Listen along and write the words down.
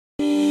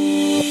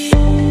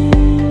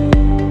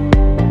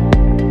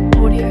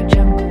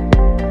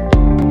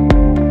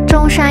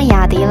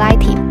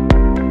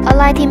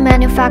lighting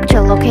manufacturer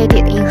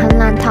located in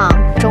Henlan Town,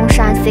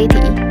 Zhongshan City,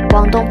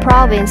 Guangdong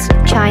Province,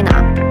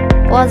 China,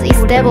 was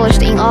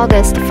established in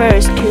August 1,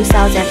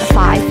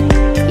 2005.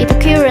 It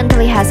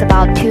currently has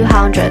about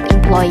 200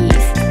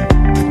 employees.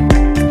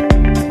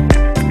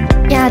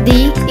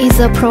 YADI is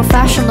a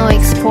professional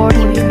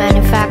exporting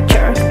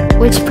manufacturer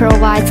which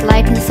provides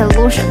lighting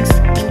solutions,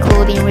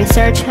 including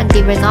research and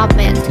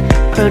development,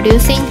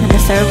 producing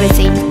and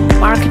servicing,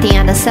 marketing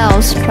and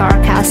sales to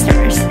our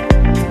customers.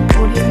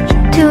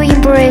 To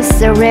embrace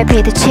the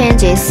rapid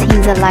changes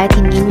in the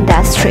lighting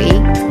industry,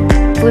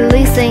 we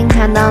listen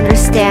and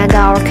understand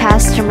our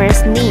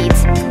customers'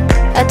 needs,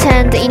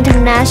 attend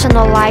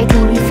international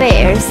lighting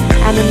fairs,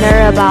 and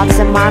learn about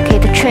the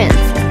market trends.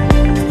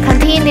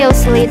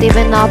 Continuously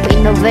develop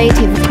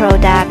innovative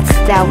products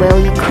that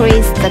will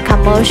increase the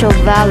commercial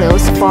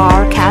values for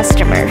our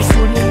customers.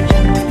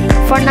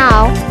 For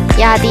now,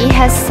 YADI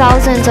has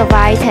thousands of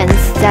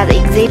items that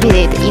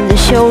exhibited in the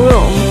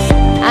showroom,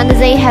 and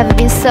they have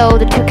been sold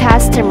to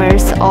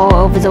customers all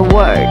over the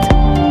world.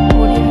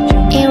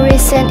 In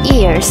recent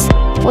years,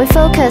 we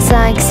focus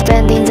on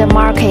expanding the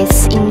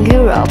markets in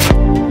Europe,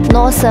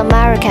 North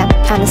America,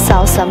 and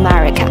South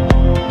America.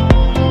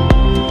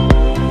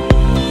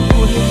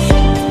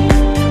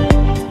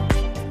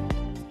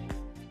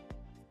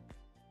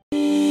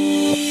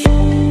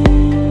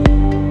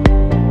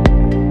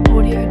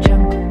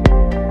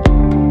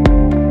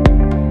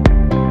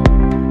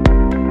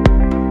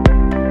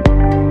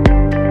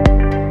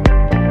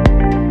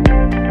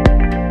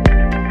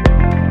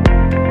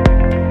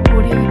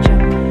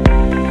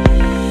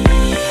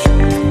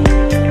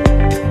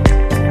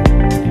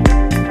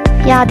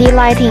 YADI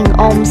Lighting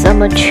owns a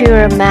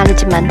mature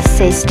management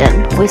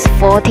system with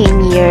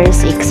 14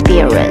 years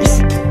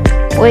experience.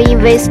 We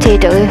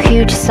invested a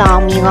huge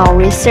sum in our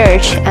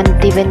research and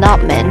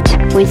development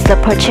with the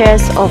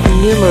purchase of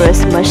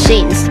numerous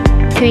machines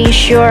to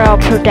ensure our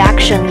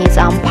production is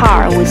on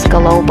par with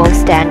global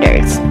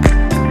standards.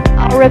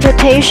 Our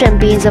reputation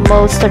being the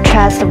most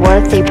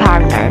trustworthy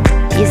partner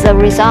is a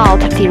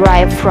result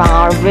derived from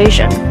our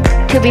vision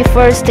to be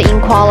first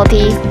in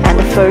quality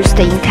and first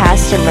in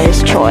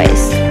customers'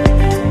 choice.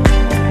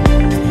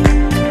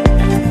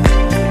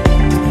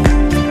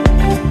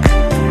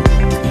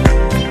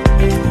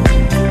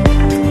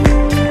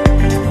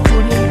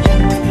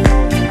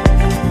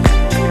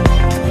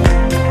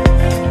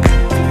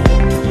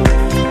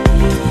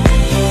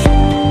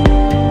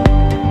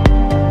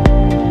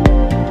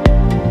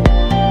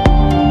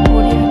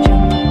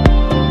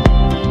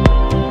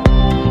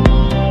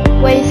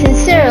 We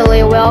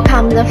sincerely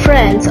welcome the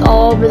friends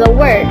all over the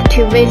world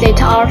to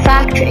visit our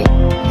factory.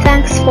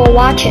 Thanks for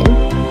watching.